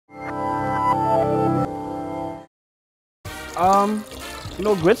You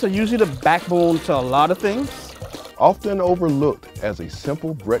know, grits are usually the backbone to a lot of things. Often overlooked as a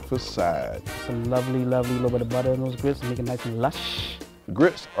simple breakfast side. Some lovely, lovely little bit of butter in those grits, make it nice and lush.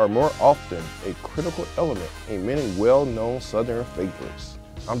 Grits are more often a critical element in many well-known Southern favorites.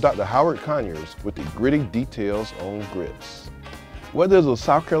 I'm Dr. Howard Conyers with the gritty details on grits. Whether it's a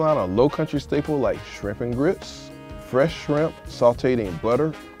South Carolina low country staple like shrimp and grits, fresh shrimp sauteed in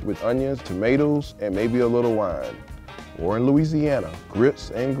butter with onions, tomatoes, and maybe a little wine. Or in Louisiana,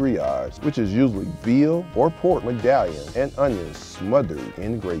 grits and grillades, which is usually veal or pork medallion and onions smothered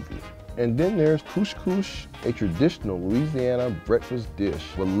in gravy. And then there's couscous, a traditional Louisiana breakfast dish,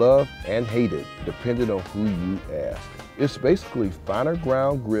 beloved and hated, depending on who you ask. It's basically finer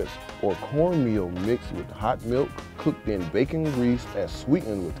ground grits or cornmeal mixed with hot milk, cooked in bacon grease and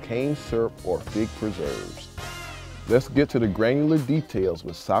sweetened with cane syrup or fig preserves. Let's get to the granular details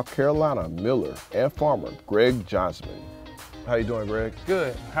with South Carolina miller and farmer Greg Johnsman. How you doing, Greg?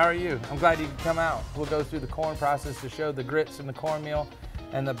 Good. How are you? I'm glad you could come out. We'll go through the corn process to show the grits and the cornmeal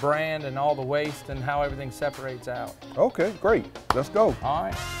and the brand and all the waste and how everything separates out. Okay, great. Let's go. All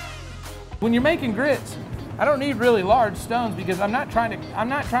right. When you're making grits, I don't need really large stones because I'm not trying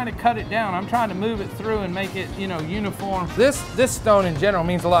to cut it down. I'm trying to move it through and make it, you know, uniform. This stone in general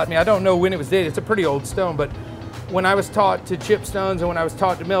means a lot to me. I don't know when it was dated. It's a pretty old stone, but when I was taught to chip stones and when I was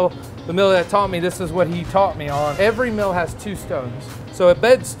taught to mill, the mill that taught me, this is what he taught me on. Every mill has two stones. So a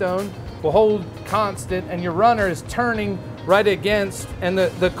bed stone will hold constant and your runner is turning right against, and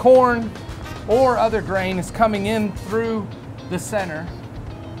the corn or other grain is coming in through the center,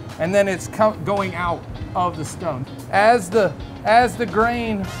 and then it's going out of the stone. As the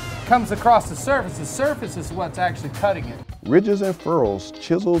grain comes across the surface is what's actually cutting it. Ridges and furrows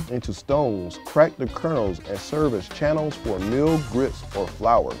chiseled into stones crack the kernels and serve as channels for milled grits or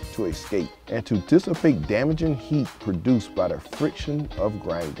flour to escape and to dissipate damaging heat produced by the friction of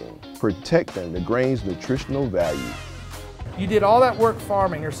grinding, protecting the grain's nutritional value. You did all that work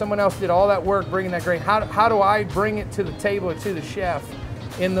farming, or someone else did all that work bringing that grain. How do I bring it to the table or to the chef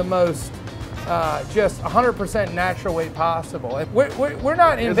in the most just 100% natural way possible? We're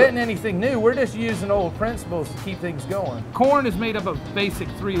not inventing anything new. We're just using old principles to keep things going. Corn is made up of basic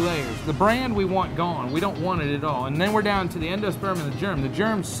 3 layers. The bran we want gone. We don't want it at all. And then we're down to the endosperm and the germ. The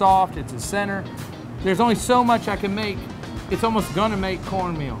germ's soft. It's a center. There's only so much I can make. It's almost gonna make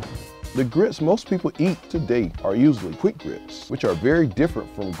cornmeal. The grits most people eat today are usually quick grits, which are very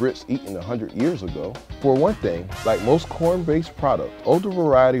different from grits eaten 100 years ago. For one thing, like most corn-based products, older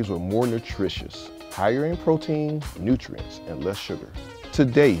varieties were more nutritious, higher in protein, nutrients, and less sugar.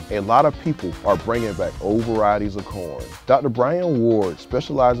 Today, a lot of people are bringing back old varieties of corn. Dr. Brian Ward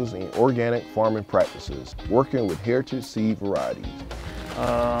specializes in organic farming practices, working with heritage seed varieties.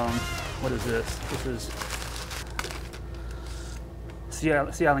 What is this? This is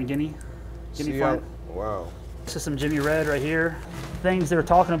Sea Island Guinea farm. Wow. This is some Jimmy Red right here. Things they're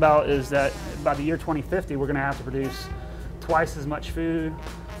talking about is that by the year 2050, we're gonna have to produce twice as much food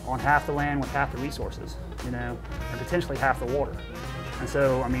on half the land with half the resources, you know, and potentially half the water. And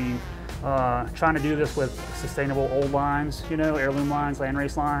so, I mean, trying to do this with sustainable old lines, you know, heirloom lines,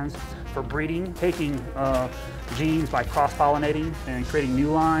 landrace lines, for breeding, taking genes by cross-pollinating and creating new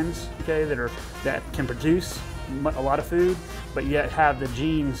lines, okay, that can produce a lot of food, but yet have the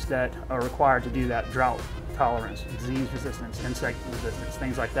genes that are required to do that: drought tolerance, disease resistance, insect resistance,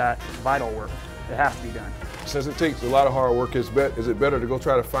 things like that. Vital work. It has to be done. Since it takes a lot of hard work, is it better to go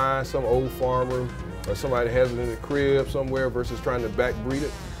try to find some old farmer or somebody that has it in the crib somewhere versus trying to backbreed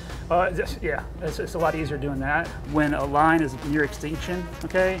it? Yeah, it's a lot easier doing that. When a line is near extinction,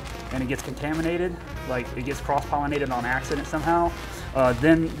 okay, and it gets contaminated, like it gets cross-pollinated on accident somehow,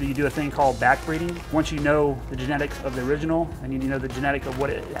 then you do a thing called backbreeding. Once you know the genetics of the original and you know the genetic of what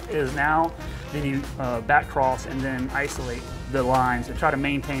it is now, then you back-cross and then isolate the lines and try to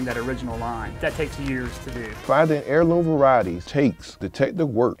maintain that original line. That takes years to do. Finding heirloom varieties takes detective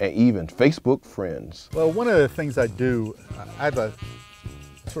work and even Facebook friends. Well, one of the things I do, I have a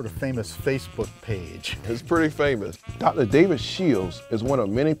sort of famous Facebook page. It's pretty famous. Dr. David Shields is one of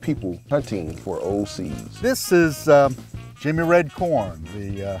many people hunting for old seeds. This is Jimmy Red corn,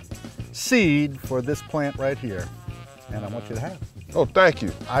 the seed for this plant right here, and I want you to have it. Oh, thank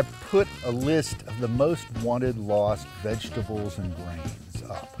you. I put a list of the most wanted lost vegetables and grains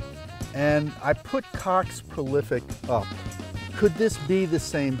up, and I put Cox Prolific up. Could this be the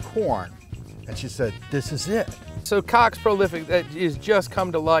same corn? And she said, this is it. So Cox Prolific, that is just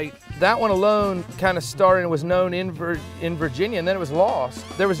come to light. That one alone kind of started and was known in Virginia, and then it was lost.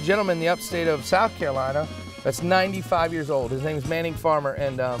 There was a gentleman in the upstate of South Carolina that's 95 years old. His name is Manning Farmer,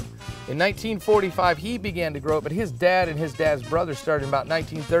 and In 1945, he began to grow it, but his dad and his dad's brother started in about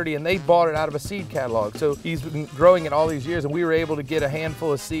 1930, and they bought it out of a seed catalog. So he's been growing it all these years, and we were able to get a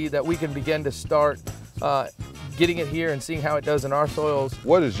handful of seed that we can begin to start getting it here and seeing how it does in our soils.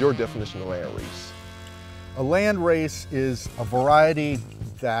 What is your definition of land race? A land race is a variety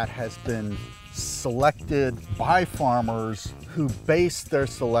that has been selected by farmers who base their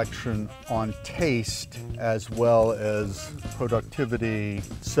selection on taste as well as productivity.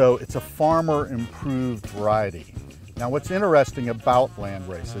 So it's a farmer improved variety. Now what's interesting about land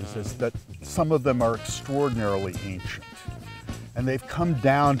races is that some of them are extraordinarily ancient, and they've come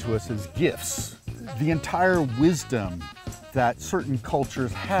down to us as gifts. The entire wisdom that certain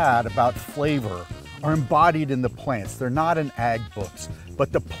cultures had about flavor are embodied in the plants. They're not in ag books,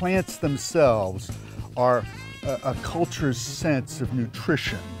 but the plants themselves are a culture's sense of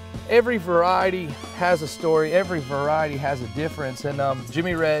nutrition. Every variety has a story, every variety has a difference, and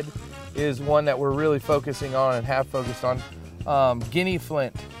Jimmy Red is one that we're really focusing on and have focused on. Guinea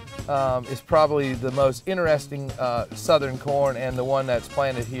Flint is probably the most interesting southern corn and the one that's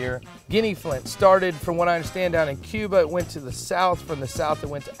planted here. Guinea Flint started, from what I understand, down in Cuba. It went to the south, from the south it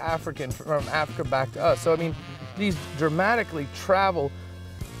went to Africa, and from Africa back to us. So I mean, these dramatically travel.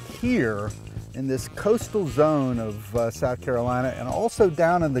 Here in this coastal zone of South Carolina, and also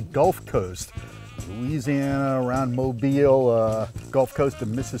down in the Gulf Coast, Louisiana, around Mobile, Gulf Coast of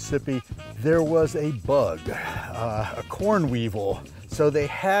Mississippi, there was a bug, a corn weevil. So they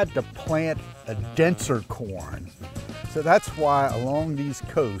had to plant a denser corn. So that's why along these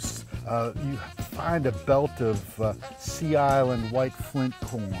coasts, you find a belt of Sea Island white flint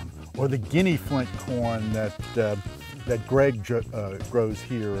corn, or the Guinea flint corn that Greg grows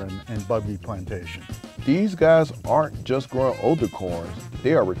here in Bugby Plantation. These guys aren't just growing older corns,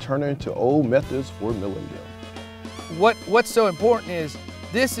 they are returning to old methods for milling them. What's so important is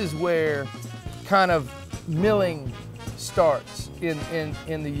this is where kind of milling starts in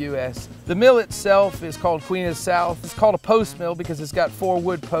the U.S. The mill itself is called Queen of the South. It's called a post mill because it's got 4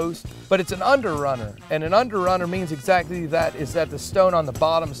 wood posts, but it's an underrunner. And an underrunner means exactly that, is that the stone on the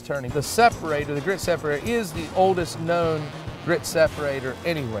bottom's turning. The separator, the grit separator, is the oldest known grit separator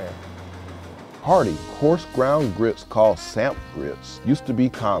anywhere. Hardy, coarse ground grits called samp grits used to be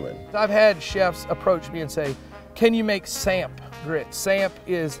common. I've had chefs approach me and say, can you make samp grit? Samp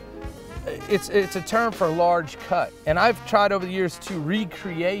is it's a term for large cut, and I've tried over the years to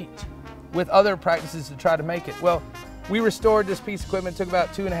recreate with other practices to try to make it. Well, we restored this piece of equipment, it took about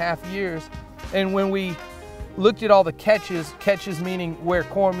 2.5 years, and when we looked at all the catches meaning where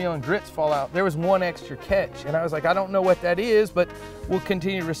cornmeal and grits fall out, there was 1 extra catch, and I was like, I don't know what that is, but we'll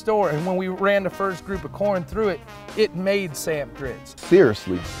continue to restore. And when we ran the first group of corn through it, it made samp grits.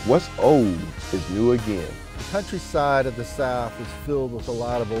 Seriously, what's old is new again. The countryside of the South is filled with a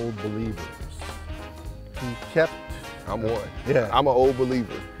lot of old believers who kept... I'm one. Yeah. I'm an old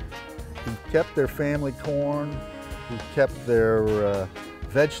believer. Who kept their family corn, who kept their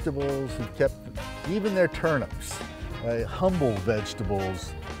vegetables, who kept even their turnips, humble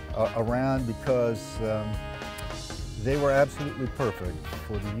vegetables around because they were absolutely perfect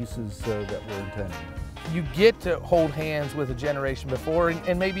for the uses that were intended. You get to hold hands with a generation before,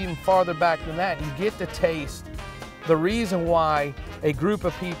 and maybe even farther back than that. You get to taste the reason why a group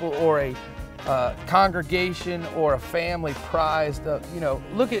of people or a congregation or a family prized,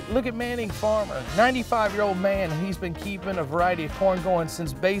 look at Manning Farmer, 95-year-old man, and he's been keeping a variety of corn going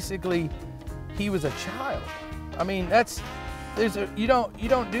since basically he was a child. I mean, you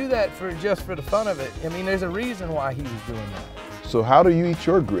don't do that just for the fun of it. I mean, there's a reason why he was doing that. So how do you eat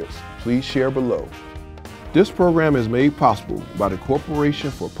your grits? Please share below. This program is made possible by the Corporation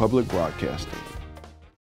for Public Broadcasting.